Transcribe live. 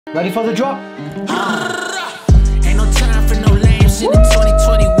Ready for the drop? Ain't no time for no lame shit in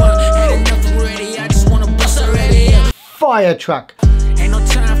 2021. Had enough already, I just wanna bust already. Fire track. Ain't no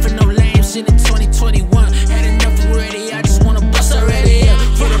time for no lame shit in 2021. Had enough already, I just wanna bust already.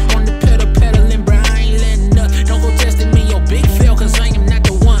 Put up on the pedal, pedaling, bro, I ain't letting up. Don't go testing me, your big fail, cause I am not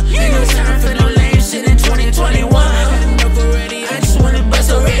the one. Ain't no time for no lame shit in 2021. Had enough already, I just wanna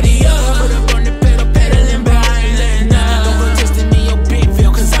bust already. Put up on the pedal, pedaling, bro, I ain't letting up. Don't go testing me, your big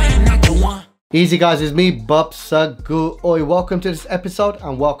fail, cause I am not the one. Easy guys, it's me, Bupssaggu. Oi, welcome to this episode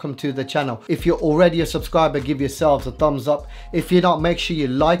and welcome to the channel. If you're already a subscriber, give yourselves a thumbs up. If you're not, make sure you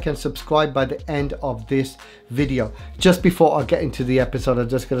like and subscribe by the end of this video. Just before I get into the episode, I'm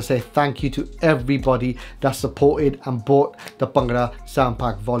just going to say thank you to everybody that supported and bought the Bhangra Sound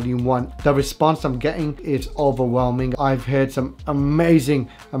Pack Volume 1. The response I'm getting is overwhelming. I've heard some amazing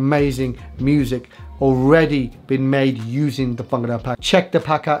music already been made using the Bhangra pack. Check the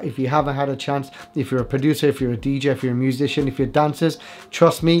pack out if you haven't had a chance. If you're a producer, if you're a DJ, if you're a musician, if you're dancers,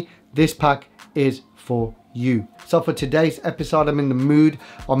 trust me, this pack is for you. So for today's episode, I'm in the mood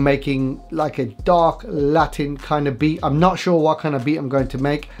of making like a dark Latin kind of beat. I'm not sure what kind of beat I'm going to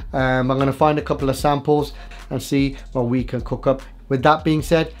make. I'm going to find a couple of samples and see what we can cook up. With that being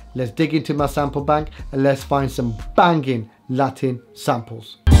said, let's dig into my sample bank and let's find some banging Latin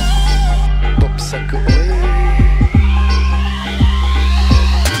samples.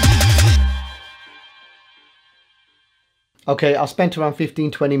 Okay, I spent around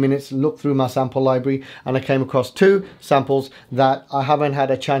 15-20 minutes, looked through my sample library, and I came across two samples that I haven't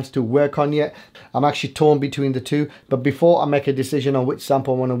had a chance to work on yet. I'm actually torn between the two, but before I make a decision on which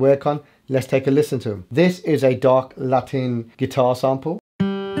sample I want to work on, let's take a listen to them. This is a dark Latin guitar sample.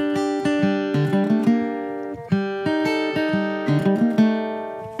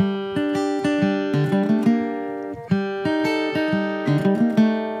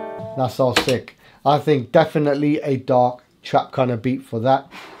 That's all sick. I think definitely a dark trap kind of beat for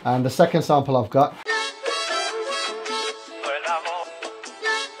that. And the second sample I've got,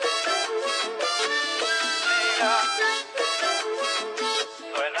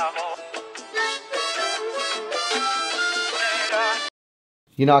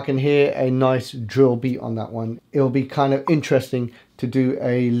 you know, I can hear a nice drill beat on that one. It'll be kind of interesting to do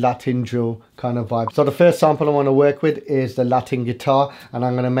a Latin drill kind of vibe. So the first sample I want to work with is the Latin guitar, and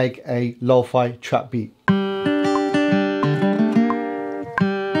I'm going to make a lo-fi trap beat.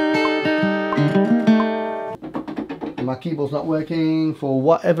 My keyboard's not working for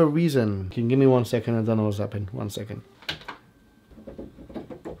whatever reason. Can you give me 1 second? I don't know what's happened. 1 second.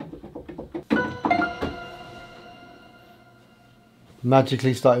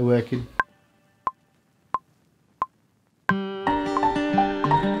 Magically started working.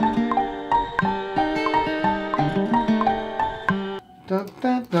 Dun,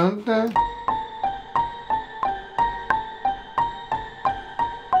 dun, dun, dun.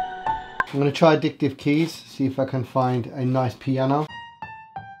 I'm going to try addictive keys, see if I can find a nice piano.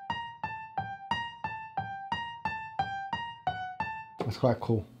 That's quite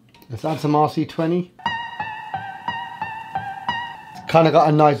cool. Let's add some RC20. Kind of got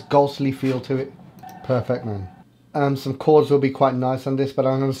a nice ghostly feel to it. Perfect, man. Some chords will be quite nice on this, but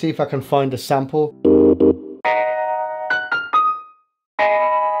I'm going to see if I can find a sample.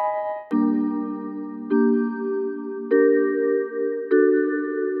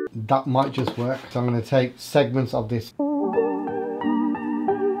 That might just work. So I'm going to take segments of this.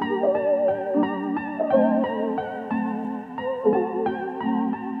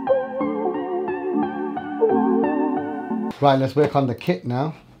 Right, let's work on the kit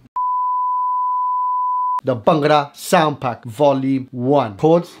now. The Bhangra Sound Pack Volume 1.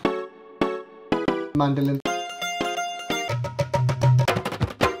 Chords. Mandolin.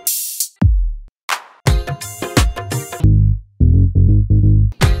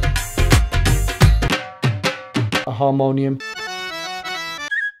 A harmonium.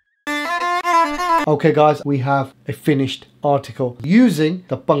 Okay guys, we have a finished article using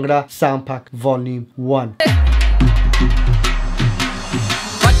the Bhangra Sound Pack Volume 1.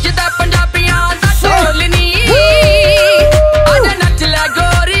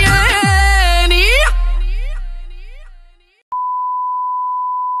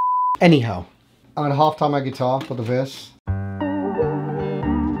 Anyhow, I'm going to half time my guitar for the verse.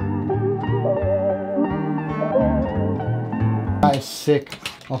 That is sick.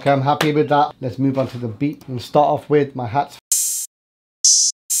 Okay, I'm happy with that. Let's move on to the beat. I'm going to start off with my hats.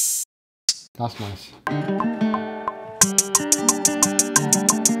 That's nice.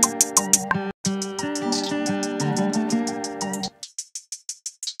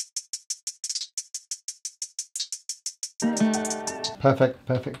 Perfect,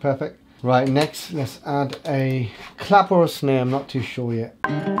 perfect, perfect. Right, next, let's add a clap or a snare. I'm not too sure yet.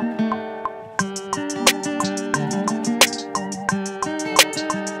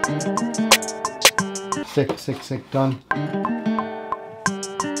 Sick, sick, sick, done.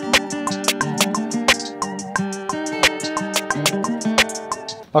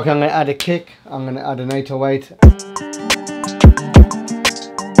 Okay, I'm going to add a kick. I'm going to add an 808.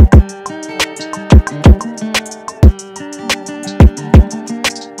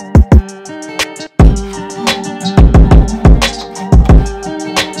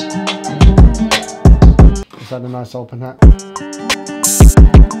 Let's add a nice open hat.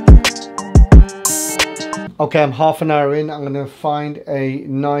 Okay, I'm half an hour in. I'm going to find a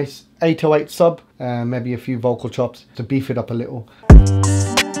nice 808 sub, maybe a few vocal chops to beef it up a little.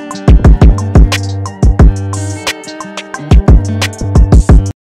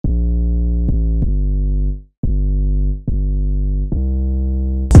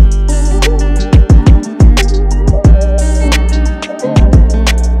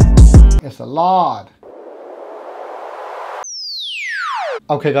 It's a lot.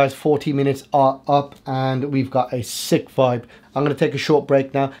 Okay guys, 40 minutes are up and we've got a sick vibe. I'm going to take a short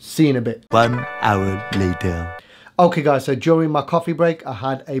break now. See you in a bit. 1 hour later. Okay guys, so during my coffee break, I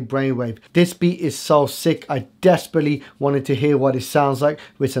had a brainwave. This beat is so sick. I desperately wanted to hear what it sounds like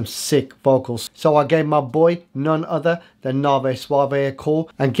with some sick vocals. So I gave my boy, none other than Nave Suave, a call.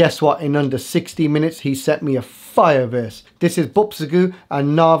 And guess what? In under 60 minutes, he sent me a fire verse. This is Bupssaggu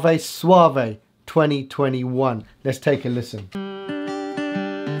and Nave Suave 2021. Let's take a listen.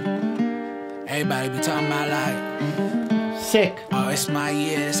 Everybody be talking about like, Sick. oh, it's my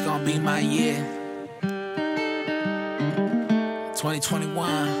year, it's gonna be my year.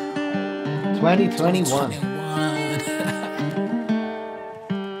 2021. 2021.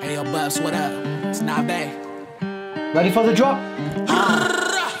 Hey, yo, Bups, what up? It's Nave. Ready for the drop?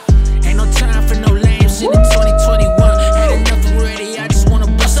 Ain't no time for no lame shit in 2021. Had enough already, I just wanna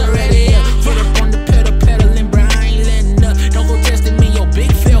bust already. Put up on the pedal, pedaling, bro, I ain't letting up. Don't go testing me, your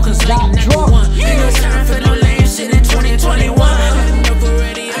big fail, cause I ain't not the one. Ain't no time for no lame shit in 2021. Had enough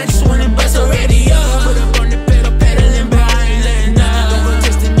already, I just wanna bust already. Put up on the pedal, pedaling, bro, I ain't letting up. Don't go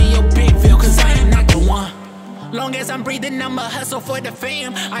testing me, your big fail, cause I ain't not the one. Long as I'm breathing, I'ma hustle for the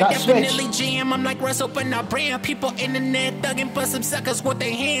fam. I definitely jam, I'm like Russell, but not brand. People internet thugging for some suckers with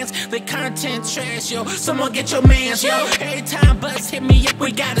their hands. They content trash, yo. Someone get your mans, yo. Every time Bups hit me up,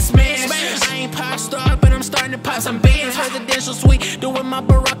 we gotta smash. I ain't pop star, but I'm starting to pop some bands. Residential suite, doing my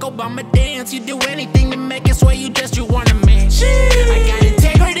Barack Obama dance. You do anything to make it swear you just you want a man. I got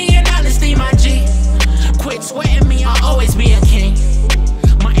integrity and honesty, my G. Quit sweating me, I'll always be a king.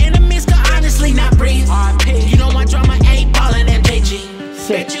 My enemies could honestly not breathe. You know I draw my 8 ballin' and JG.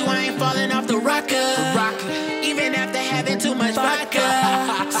 Bet you I ain't falling off the rocker. Even after having too much vodka.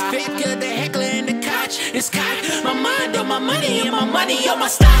 Spit good, the heckler in the couch. It's cocked. My mind on my money and my money on my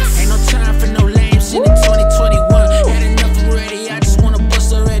stocks. Ain't no time for no lame shit in 2021. Had enough already, I just wanna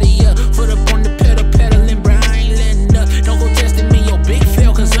bust already up. Foot up on the pedal, pedaling, bro, I ain't letting up. Don't go testing me, your big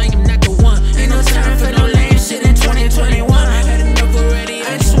fail, cause I am not the one. Ain't no time for no lame shit in 2021. Had enough already,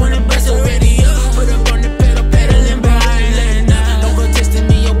 I just wanna bust already up. Put up on the pedal, pedaling, bro, I ain't letting up. Don't go testing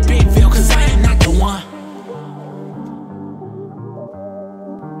me, your big fail, cause I am not the one.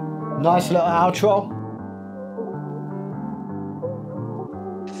 Nice little outro.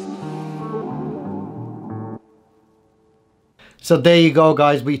 So there you go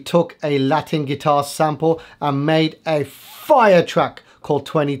guys, we took a Latin guitar sample and made a fire track called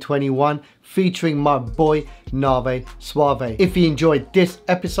 2021 featuring my boy Nave Suave. If you enjoyed this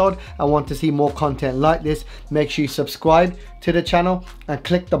episode and want to see more content like this, make sure you subscribe to the channel and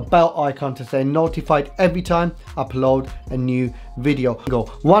click the bell icon to stay notified every time I upload a new video.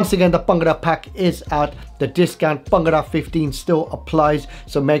 Once again, the Bhangra pack is out. The discount Bhangra 15 still applies,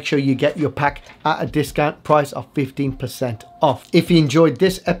 so make sure you get your pack at a discount price of 15% off. If you enjoyed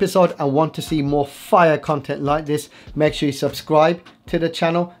this episode and want to see more fire content like this, make sure you subscribe to the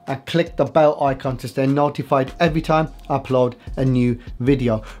channel and click the bell icon to stay notified every time I upload a new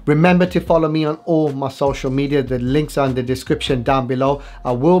video. Remember to follow me on all my social media. The links are in the description down below.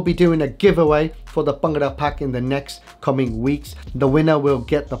 I will be doing a giveaway for the Bhangra pack in the next coming weeks. The winner will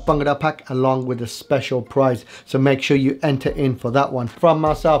get the Bhangra pack along with a special prize, so make sure you enter in for that one. From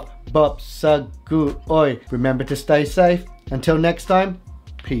myself, bupssaggu. Oi, remember to stay safe. Until next time,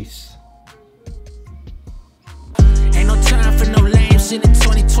 peace. Ain't no time for no lame shit in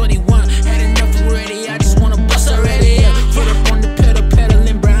 20